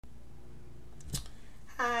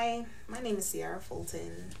Hi, my name is Sierra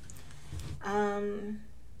Fulton. Um,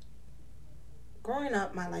 Growing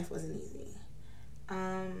up, my life wasn't easy.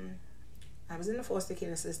 Um, I was in the foster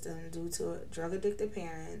care system due to drug addicted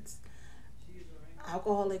parents,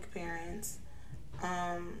 alcoholic parents.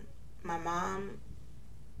 Um, my mom,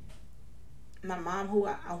 my mom, who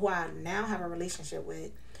I now have a relationship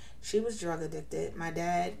with, she was drug addicted. My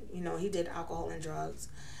dad, he did alcohol and drugs.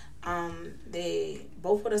 They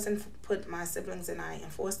both put my siblings and I in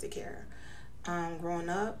foster care. Growing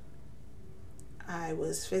up, I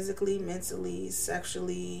was physically, mentally,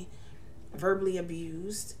 sexually, verbally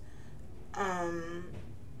abused. Um,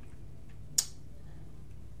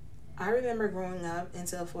 I remember growing up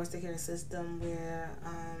into a foster care system where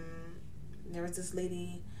there was this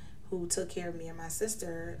lady who took care of me and my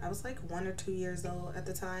sister. I was like 1 or 2 years old at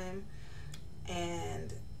the time,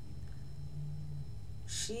 and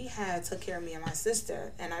she had took care of me and my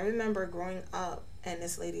sister. And I remember growing up in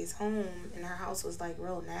this lady's home, and her house was like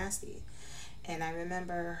real nasty. And I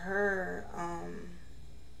remember her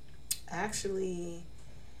actually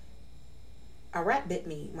a rat bit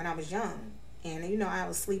me when I was young. And I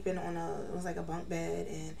was sleeping on it was like a bunk bed,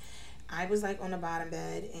 and I was like on the bottom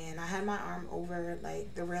bed, and I had my arm over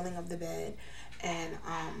like the railing of the bed, and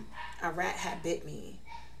a rat had bit me.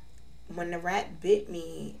 When the rat bit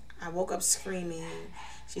me, I woke up screaming.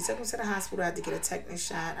 She took me to the hospital. I had to get a tetanus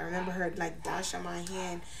shot. I remember her dousing my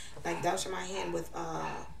hand with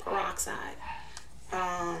peroxide.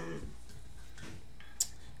 Um,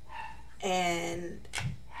 and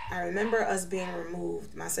I remember us being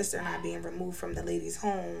removed, my sister and I being removed from the lady's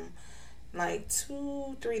home like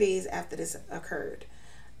 2, 3 days after this occurred.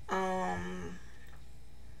 Um,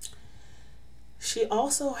 she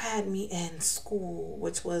also had me in school,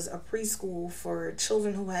 which was a preschool for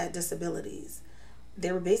children who had disabilities.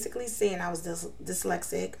 They were basically saying I was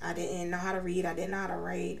dyslexic. I didn't know how to read. I didn't know how to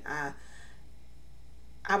write.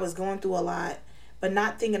 I was going through a lot, but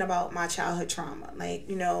not thinking about my childhood trauma. Like,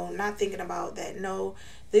 not thinking about that. No,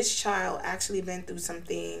 this child actually been through some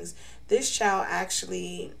things. This child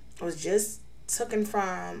actually was just taken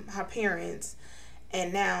from her parents,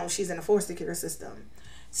 and now she's in a foster care system.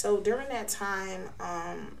 So during that time,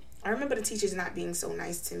 I remember the teachers not being so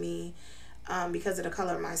nice to me because of the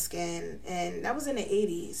color of my skin. And that was in the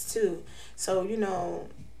 80s, too. So,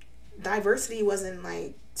 diversity wasn't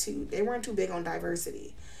like they weren't too big on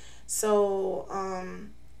diversity. So,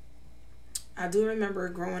 I do remember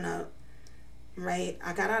growing up, right?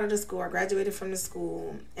 I got out of the school, I graduated from the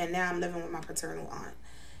school, and now I'm living with my paternal aunt.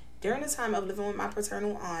 During the time of living with my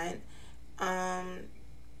paternal aunt,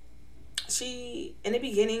 she, in the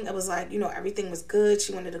beginning, it was like, everything was good.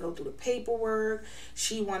 She wanted to go through the paperwork.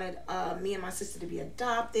 She wanted me and my sister to be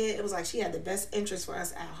adopted. It was like she had the best interest for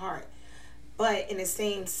us at heart. But in the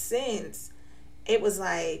same sense, it was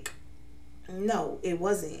like, no, it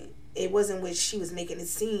wasn't. It wasn't what she was making it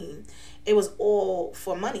seem. It was all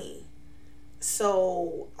for money.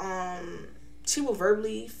 So, she would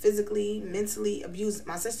verbally, physically, mentally abuse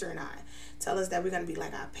my sister and I. Tell us that we're going to be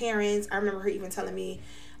like our parents. I remember her even telling me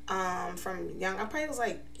from young, I probably was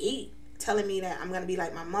like 8, telling me that I'm going to be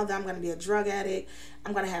like my mother. I'm going to be a drug addict.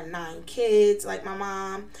 I'm going to have 9 kids like my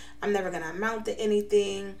mom. I'm never going to amount to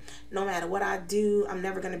anything. No matter what I do, I'm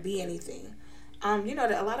never going to be anything. A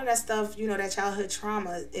lot of that stuff, that childhood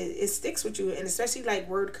trauma, it sticks with you, and especially like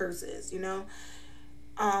word curses,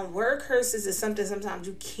 word curses is something sometimes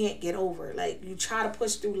you can't get over. Like, you try to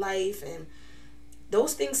push through life, and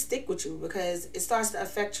those things stick with you because it starts to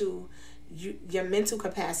affect your mental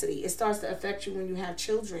capacity. It starts to affect you when you have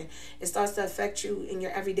children. It starts to affect you in your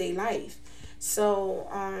everyday life. So,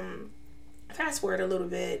 fast forward a little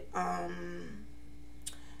bit, I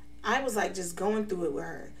was like just going through it with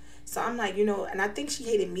her. So I'm like, and I think she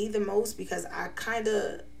hated me the most because I kind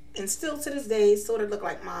of, and still to this day, sort of look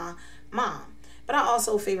like my mom. But I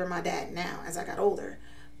also favor my dad now as I got older.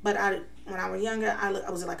 But when I was younger, I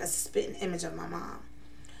was like a spitting image of my mom.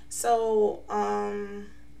 So,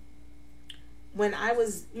 when I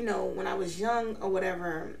was, when I was young or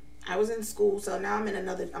whatever, I was in school. So now I'm in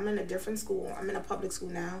a different school. I'm in a public school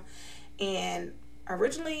now. And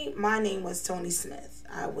originally, my name was Tony Smith.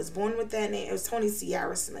 I was born with that name. It was Tony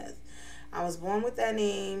Sierra Smith. I was born with that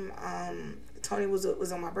name. Tony was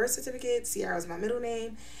on my birth certificate. Sierra was my middle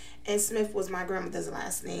name. And Smith was my grandmother's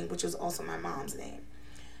last name, which was also my mom's name.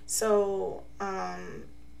 So,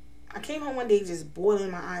 I came home one day just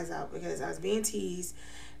boiling my eyes out because I was being teased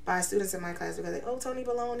by students in my class because like, oh, Tony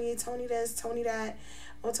Baloney, Tony this, Tony that,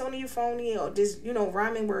 oh, Tony you phony, or just,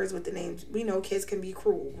 rhyming words with the names. We know kids can be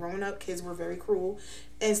cruel. Growing up, kids were very cruel.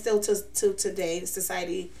 And still to today,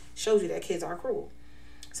 society shows you that kids are cruel.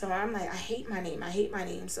 So I'm like, I hate my name. I hate my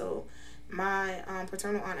name. So my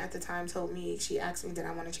paternal aunt at the time told me, she asked me, did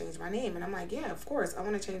I want to change my name? And I'm like, yeah, of course, I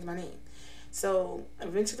want to change my name. So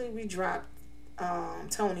eventually we dropped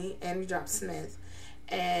Tony and we dropped Smith.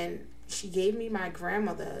 And she gave me my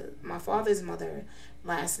grandmother, my father's mother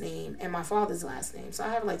last name and my father's last name. So I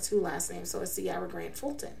have like two last names. So it's Ciara Grant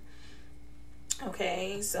Fulton.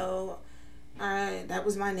 Okay, so that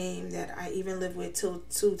was my name that I even live with till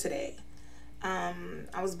today.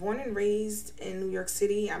 I was born and raised in New York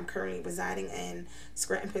City. I'm currently residing in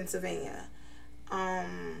Scranton, Pennsylvania. I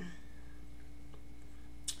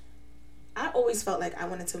always felt like I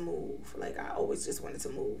wanted to move. Like, I always just wanted to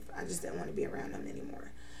move. I just didn't want to be around them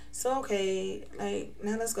anymore. So, okay, like,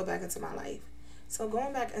 now let's go back into my life. So,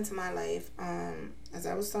 going back into my life, as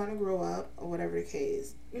I was starting to grow up, or whatever the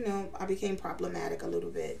case, I became problematic a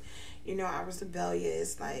little bit. I was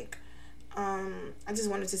rebellious. Like, I just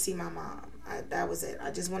wanted to see my mom. That was it.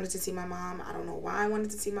 I just wanted to see my mom. I don't know why I wanted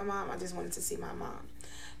to see my mom. I just wanted to see my mom.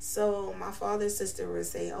 So my father's sister would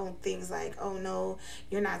say, things like, oh no,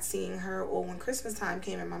 you're not seeing her. Or when Christmas time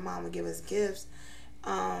came and my mom would give us gifts,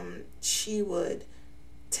 she would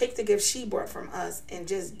take the gifts she bought from us and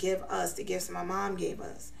just give us the gifts my mom gave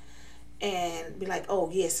us. And be like, oh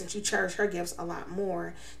yeah, since you cherish her gifts a lot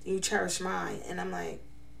more than you cherish mine. And I'm like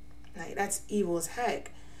that's evil as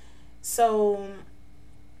heck. So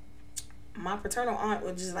my paternal aunt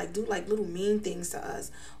would just like do like little mean things to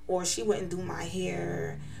us, or she wouldn't do my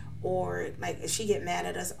hair, or like if she get mad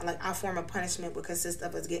at us, like our form of punishment would consist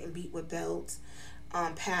of us getting beat with belts,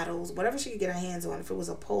 paddles, whatever she could get her hands on. If it was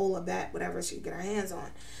a pole, a bat, whatever she could get her hands on.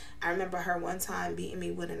 I remember her one time beating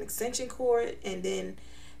me with an extension cord, and then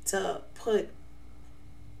to put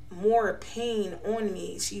more pain on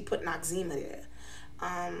me, she put Noxzema there.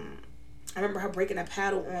 I remember her breaking a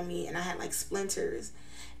paddle on me, and I had like splinters,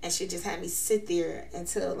 and she just had me sit there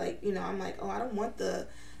until like, I'm like, I don't want to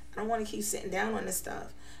keep sitting down on this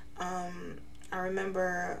stuff. I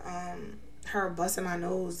remember her busting my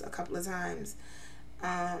nose a couple of times,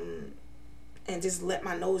 and just let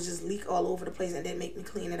my nose just leak all over the place and then make me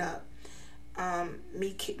clean it up.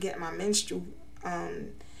 Me getting my menstrual,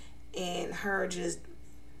 and her just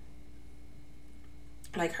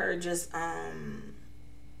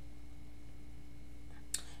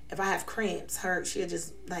if I have cramps, she'll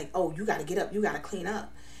just like, oh, you got to get up, you got to clean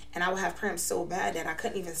up. And I would have cramps so bad that I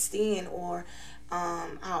couldn't even stand, or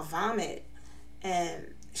I'll vomit.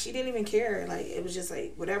 And she didn't even care. Like, it was just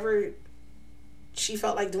like whatever she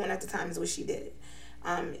felt like doing at the time is what she did.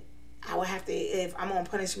 I would have to, if I'm on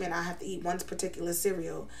punishment, I have to eat one particular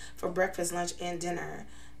cereal for breakfast, lunch, and dinner.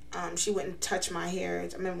 She wouldn't touch my hair.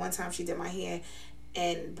 I remember one time she did my hair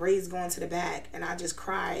and braids going to the back, and I just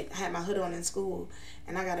cried. I had my hood on in school,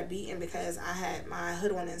 and I got a beating because I had my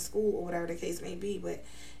hood on in school, or whatever the case may be. But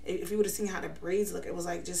if you would have seen how the braids look, it was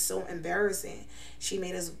like just so embarrassing. She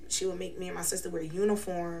would make me and my sister wear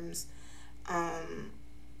uniforms.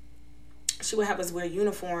 She would have us wear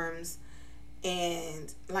uniforms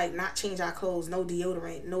and like not change our clothes, no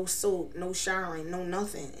deodorant, no soap, no showering, no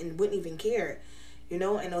nothing, and wouldn't even care, and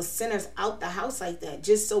they'll send us out the house like that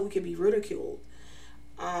just so we could be ridiculed.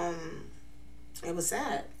 It was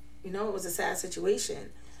sad. It was a sad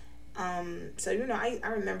situation. So, I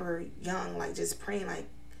remember young, like, just praying, like,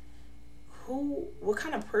 what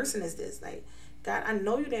kind of person is this? Like, God, I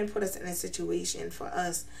know you didn't put us in a situation for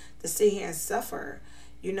us to sit here and suffer,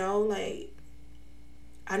 like,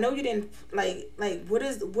 I know you didn't, like, what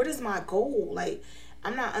is my goal? Like,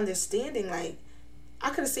 I'm not understanding, like, I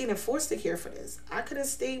could have stayed in foster care for this. I could have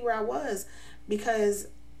stayed where I was, because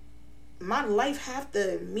my life have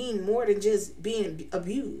to mean more than just being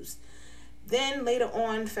abused. Then later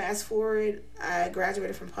on, fast forward, I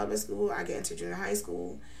graduated from public school. I get into junior high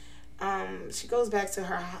school. She goes back to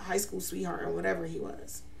her high school sweetheart, or whatever he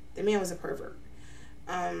was. The man was a pervert.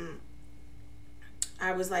 I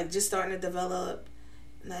was like just starting to develop,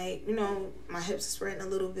 like, my hips are spreading a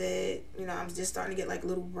little bit. I'm just starting to get like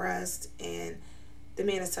little breasts, and the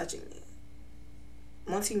man is touching me.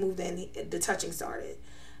 Once he moved in, the touching started.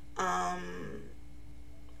 I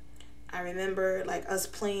remember like us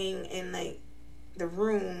playing in like the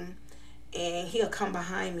room, and he'll come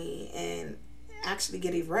behind me and actually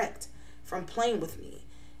get erect from playing with me,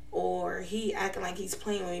 or he acting like he's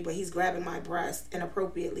playing with me but he's grabbing my breast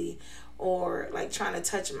inappropriately, or like trying to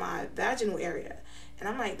touch my vaginal area. And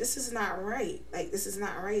I'm like, this is not right. Like, this is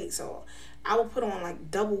not right. So I would put on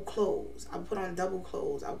like double clothes. I would put on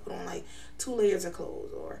like 2 layers of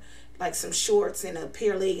clothes, or like some shorts and a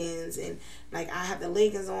pair of leggings, and like I have the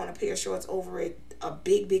leggings on, a pair of shorts over it, a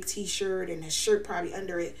big t-shirt, and a shirt probably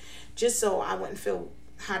under it, just so I wouldn't feel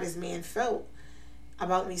how this man felt.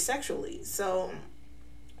 about me sexually. So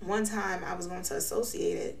one time I was going to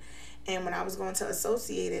Associated, and when I was going to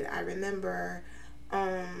Associated, I remember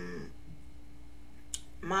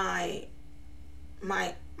my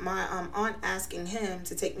aunt asking him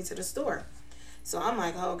to take me to the store. So I'm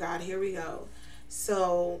like, oh God, here we go.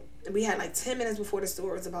 So we had like 10 minutes before the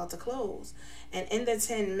store was about to close. And in the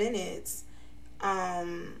 10 minutes,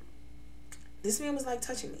 this man was like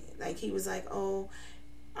touching me. Like he was like, oh,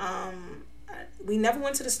 we never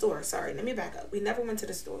went to the store. Sorry, let me back up. We never went to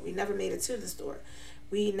the store. We never made it to the store.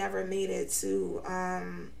 We never made it to,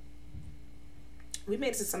 we made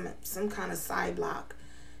it to some kind of side block.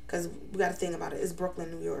 Because we got to think about it. It's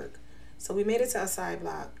Brooklyn, New York. So we made it to a side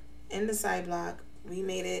block. In the side block, we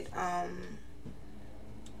made it to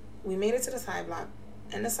the side block.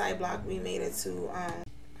 In the side block, we made it to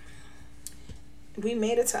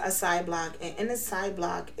a side block. And in the side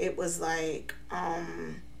block, it was like,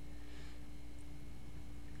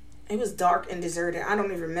 it was dark and deserted. I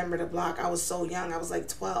don't even remember the block. I was so young. I was like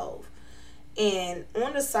 12. And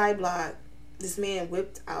on the side block, this man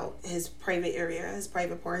whipped out his private area, his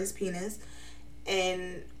private part, his penis,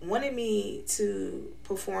 and wanted me to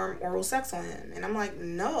perform oral sex on him. And I'm like,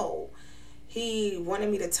 no. He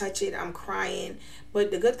wanted me to touch it. I'm crying.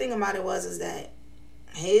 But the good thing about it is that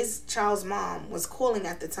his child's mom was calling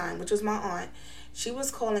at the time, which was my aunt. She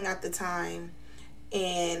was calling at the time.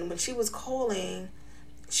 And when she was calling,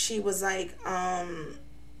 she was like, where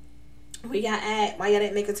y'all at? Why y'all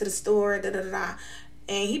didn't make it to the store? Da da da da.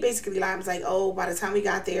 And he basically lied. Was like, oh, by the time we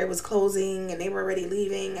got there, it was closing and they were already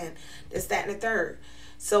leaving and this, that, and the third.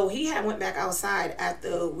 So he had went back outside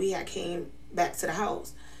after we had came back to the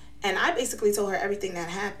house. And I basically told her everything that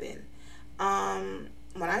happened.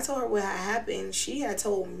 When I told her what had happened, she had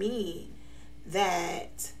told me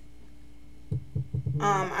that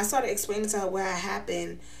I started explaining to her what had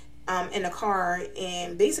happened in the car.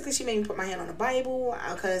 And basically she made me put my hand on the Bible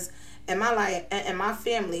because in my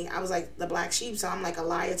family, I was like the black sheep, so I'm like a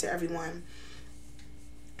liar to everyone.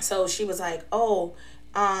 So she was like, oh,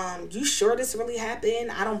 you sure this really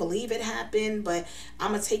happened? I don't believe it happened, but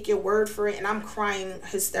I'm gonna take your word for it. And I'm crying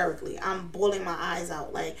hysterically. I'm bawling my eyes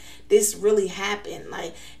out. Like, this really happened.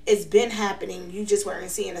 Like, it's been happening. You just weren't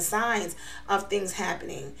seeing the signs of things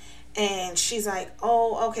happening. And she's like,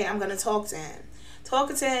 oh, okay, I'm gonna talk to him.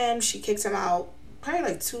 Talking to him, she kicks him out probably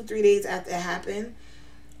like 2-3 days after it happened.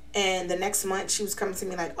 And the next month, she was coming to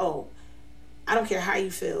me like, oh, I don't care how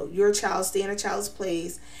you feel. Your child, stay in a child's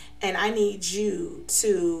place. And I need you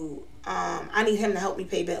to, I need him to help me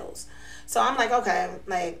pay bills. So I'm like, okay,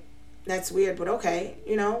 like, that's weird, but okay.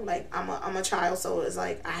 You know, like, I'm a child, so it's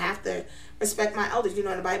like, I have to respect my elders. You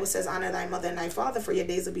know, the Bible says, honor thy mother and thy father, for your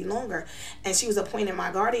days will be longer. And she was appointed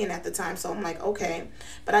my guardian at the time, so I'm like, okay.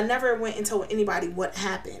 But I never went and told anybody what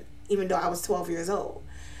happened, even though I was 12 years old.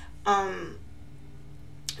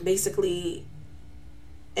 Basically,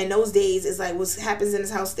 in those days, it's like, what happens in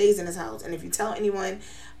this house stays in this house. And if you tell anyone,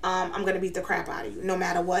 I'm going to beat the crap out of you, no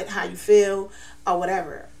matter what, how you feel, or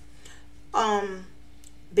whatever.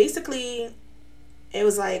 Basically, it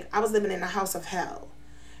was like, I was living in a house of hell.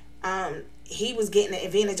 He was getting an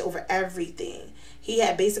advantage over everything. He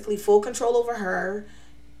had basically full control over her.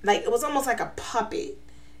 Like, it was almost like a puppet.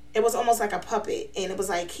 It was almost like a puppet. And it was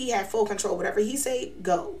like he had full control. Whatever he said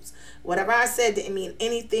goes. Whatever I said didn't mean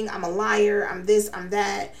anything. I'm a liar. I'm this. I'm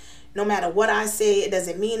that. No matter what I say, it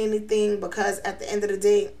doesn't mean anything. Because at the end of the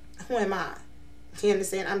day, who am I? You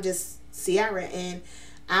understand? I'm just Ciara. And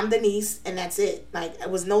I'm the niece. And that's it. Like, I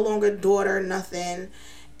was no longer daughter, nothing.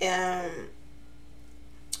 I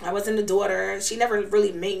wasn't a daughter. She never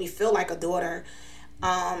really made me feel like a daughter.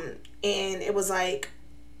 And it was like,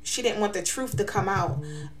 she didn't want the truth to come out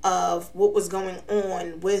of what was going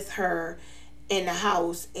on with her in the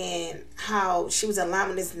house and how she was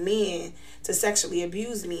allowing this man to sexually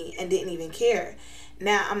abuse me and didn't even care.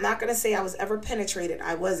 Now, I'm not going to say I was ever penetrated.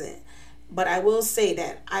 I wasn't. But I will say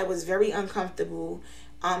that I was very uncomfortable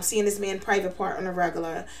seeing this man private part on a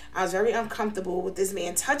regular. I was very uncomfortable with this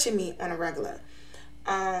man touching me on a regular.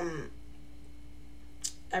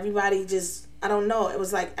 Everybody just, I don't know. It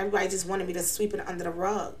was like everybody just wanted me to sweep it under the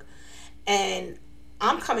rug. And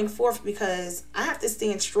I'm coming forth because I have to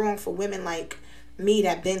stand strong for women like me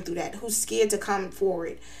that been through that, who's scared to come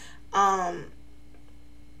forward. You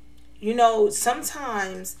know,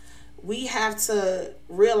 sometimes we have to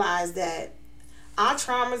realize that our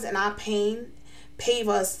traumas and our pain pave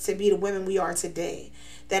us to be the women we are today.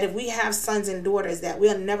 That if we have sons and daughters, that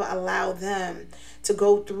we'll never allow them to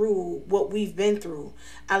go through what we've been through.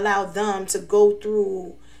 Allow them to go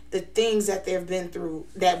through the things that they've been through,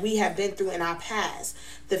 that we have been through in our past,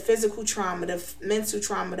 the physical trauma, the mental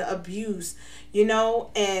trauma, the abuse,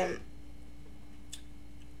 and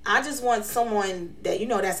I just want someone that,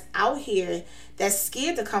 that's out here that's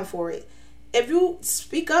scared to come for it. If you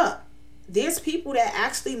speak up, there's people that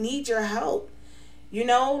actually need your help.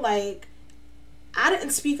 Like, I didn't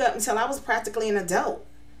speak up until I was practically an adult.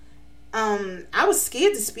 I was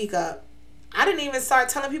scared to speak up. I didn't even start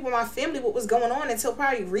telling people in my family what was going on until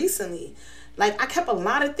probably recently. Like, I kept a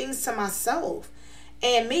lot of things to myself.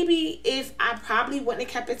 And maybe if I probably wouldn't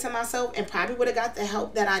have kept it to myself and probably would have got the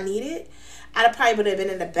help that I needed, I probably would have been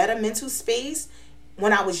in a better mental space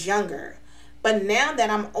when I was younger. But now that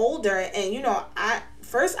I'm older and, I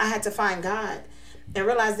had to find God and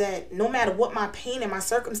realize that no matter what my pain and my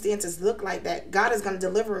circumstances look like, that God is going to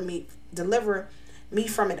deliver me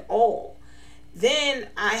from it all. Then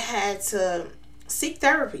I had to seek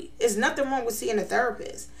therapy. There's nothing wrong with seeing a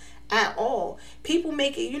therapist at all. People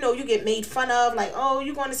make it, you get made fun of, like, oh,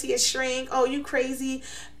 you're going to see a shrink, oh, you crazy,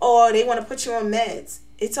 or they want to put you on meds.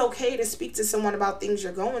 It's okay to speak to someone about things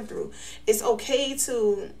you're going through. It's okay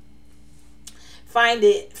to find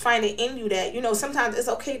it in you that, sometimes it's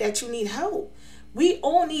okay that you need help. We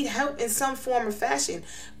all need help in some form or fashion.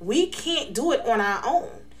 We can't do it on our own.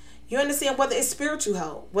 You understand? Whether it's spiritual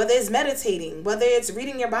help, whether it's meditating, whether it's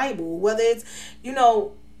reading your Bible, whether it's,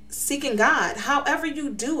 seeking God, however you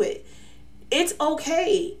do it, it's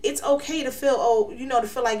okay. It's okay to feel, to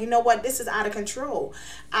feel like, what, this is out of control.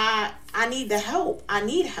 I need the help. I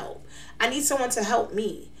need help. I need someone to help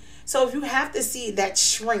me. So if you have to see that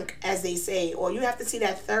shrink, as they say, or you have to see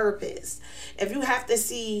that therapist, if you have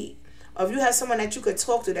someone that you could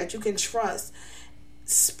talk to, that you can trust,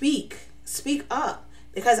 speak up.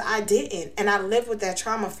 Because I didn't. And I lived with that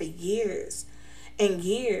trauma for years and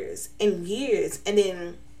years and years. And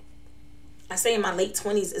then I say in my late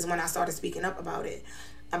 20s is when I started speaking up about it.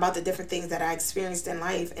 About the different things that I experienced in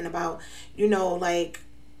life. And about, like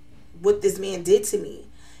what this man did to me.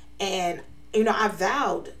 And, I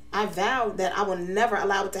vowed that I will never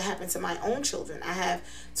allow it to happen to my own children. I have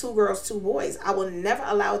 2 girls, 2 boys. I will never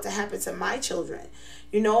allow it to happen to my children.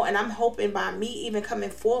 And I'm hoping by me even coming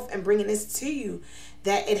forth and bringing this to you,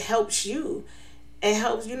 that it helps you. It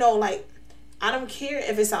helps, like, I don't care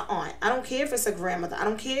if it's an aunt. I don't care if it's a grandmother. I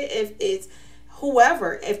don't care if it's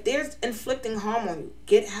whoever. If there's inflicting harm on you,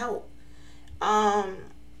 get help.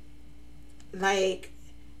 Like,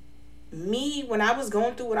 me, when I was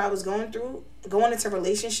going through what I was going through, going into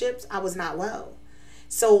relationships, I was not well.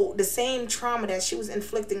 So the same trauma that she was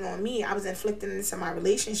inflicting on me, I was inflicting into my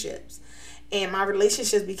relationships. And my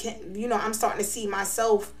relationships became, I'm starting to see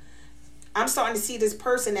myself. I'm starting to see this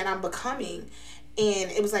person that I'm becoming.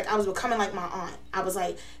 And it was like I was becoming like my aunt. I was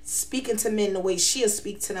like speaking to men the way she'll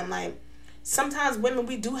speak to them. Like, sometimes women,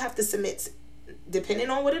 we do have to submit, depending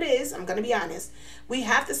on what it is. I'm going to be honest. We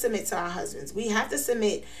have to submit to our husbands. We have to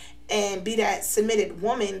submit and be that submitted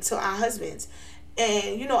woman to our husbands.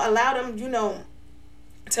 And, allow them,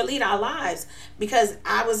 to lead our lives. Because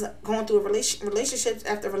I was going through relationships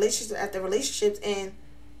after relationships after relationships, and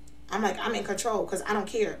I'm like, I'm in control because I don't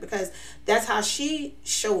care. Because that's how she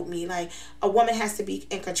showed me, like, a woman has to be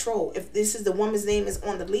in control. If this is the woman's name is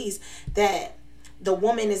on the lease, that the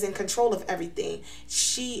woman is in control of everything.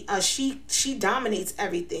 She dominates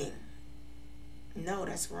everything. No,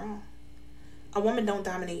 that's wrong. A woman don't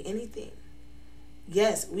dominate anything.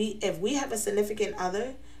 Yes, if we have a significant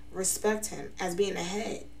other, respect him as being the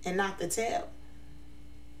head and not the tail.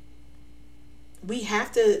 We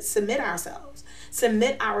have to submit ourselves.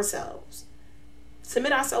 Submit ourselves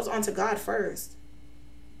unto God first.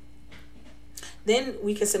 Then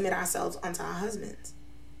we can submit ourselves unto our husbands.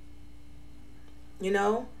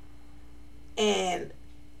 And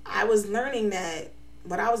I was learning that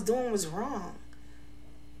what I was doing was wrong.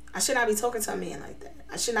 I should not be talking to a man like that.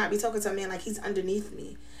 I should not be talking to a man like he's underneath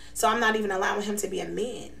me. So I'm not even allowing him to be a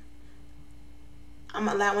man.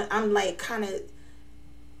 I'm like kind of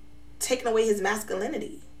taking away his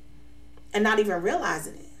masculinity and not even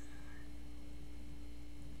realizing it.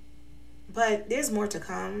 But there's more to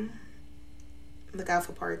come. Look out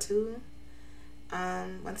for part 2.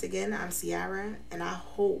 Once again, I'm Ciara, and I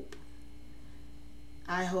hope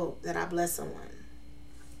that I bless someone.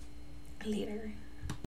 Later.